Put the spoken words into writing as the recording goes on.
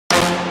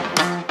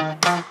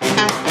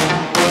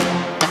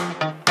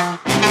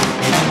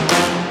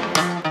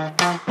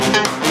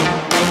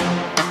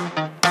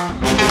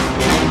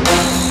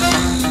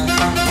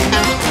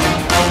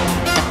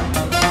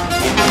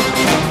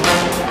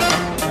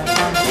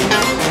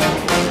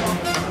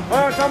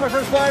my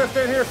first Flyers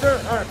fan here,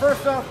 sir. All right,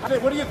 first off,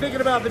 what are you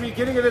thinking about the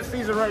beginning of this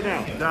season right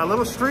now? A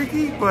little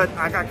streaky, but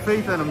I got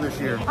faith in them this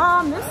year.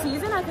 This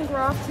season, I think we're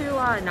off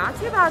to not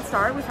too bad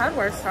start. We've had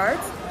worse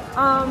starts.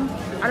 I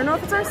don't know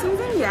if it's our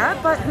season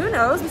yet, but who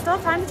knows? We still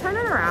have time to turn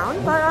it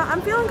around, but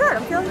I'm feeling good.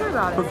 I'm feeling good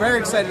about it. We're very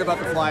excited about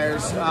the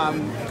Flyers.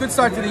 Good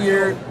start to the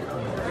year.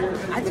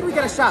 I think we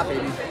got a shot,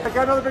 baby. I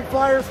got another big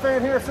Flyers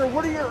fan here, sir.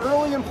 What are your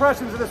early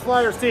impressions of this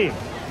Flyers team?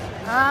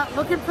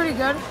 Looking pretty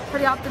good.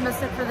 Pretty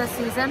optimistic for this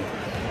season.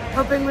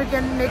 Hoping we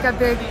can make a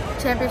big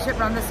championship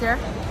run this year.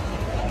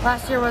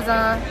 Last year was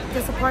a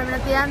disappointment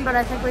at the end, but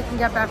I think we can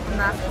get back from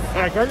that.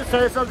 All right, can I just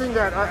tell you something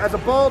that as a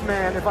bald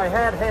man, if I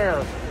had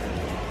hair,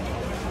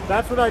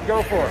 that's what I'd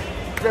go for.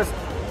 Just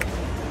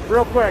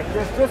real quick,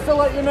 just to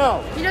let you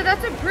know. You know,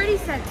 that's what Gritty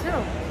said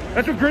too.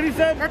 That's what Gritty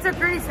said? That's what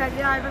Gritty said.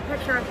 Yeah, I have a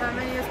picture of him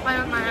and he was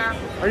playing with my hair.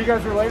 Are you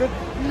guys related?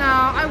 No,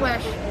 I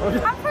wish.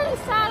 I'm pretty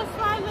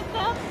satisfied with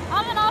them.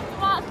 I'm an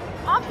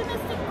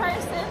optimistic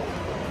person,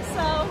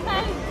 so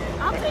hey,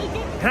 I'll take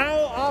it.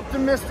 How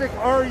optimistic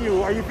are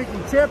you? Are you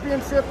thinking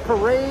championship,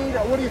 parade?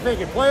 What are you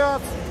thinking,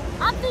 playoffs?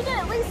 I'm thinking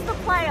at least the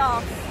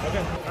playoffs.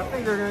 Okay. I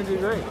think they're going to do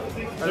great. I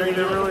think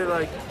they're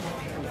really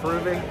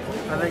improving.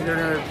 I think they're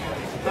going to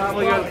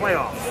probably go to the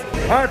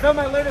playoffs. All right, I found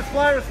my latest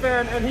Flyers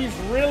fan, and he's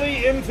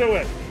really into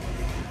it.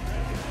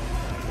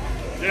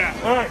 Yeah.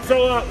 All right,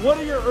 so what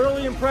are your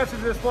early impressions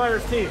of this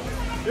Flyers team?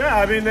 Yeah,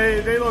 I mean,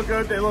 they look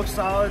good. They look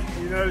solid.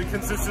 You know, the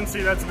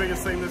consistency, that's the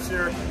biggest thing this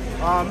year.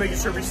 Making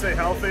sure we stay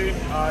healthy.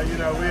 You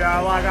know, we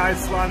got a lot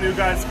of new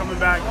guys coming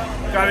back.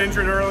 Got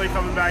injured early,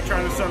 coming back,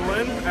 trying to settle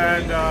in.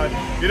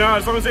 And, you know,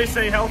 as long as they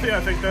stay healthy, I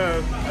think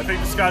the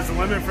sky's the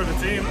limit for the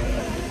team.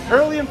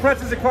 Early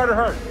impressions of Carter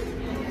Hart.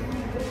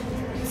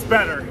 It's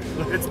better.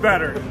 It's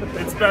better.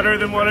 It's better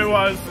than what it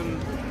was.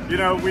 And, you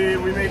know, we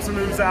made some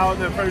moves out in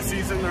the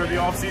postseason or the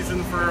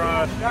offseason for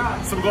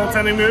some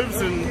goaltending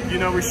moves, and, you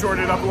know, we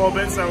shorted it up a little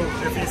bit, so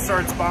if he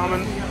starts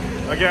bombing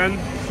again,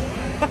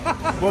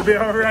 we'll be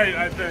all right,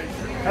 I think.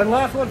 And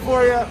last one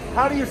for you,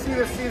 how do you see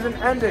this season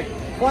ending?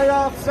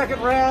 Playoffs,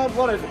 second round,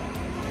 what is it?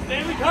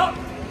 Stanley Cup!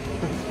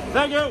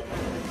 Thank you!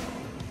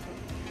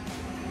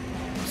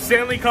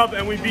 Stanley Cup,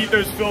 and we beat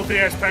those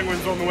filthy-ass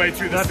Penguins on the way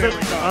to the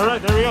Stanley Cup. All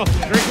right, there we go.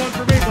 Drink one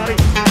for me, buddy.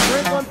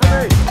 Drink one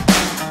for me.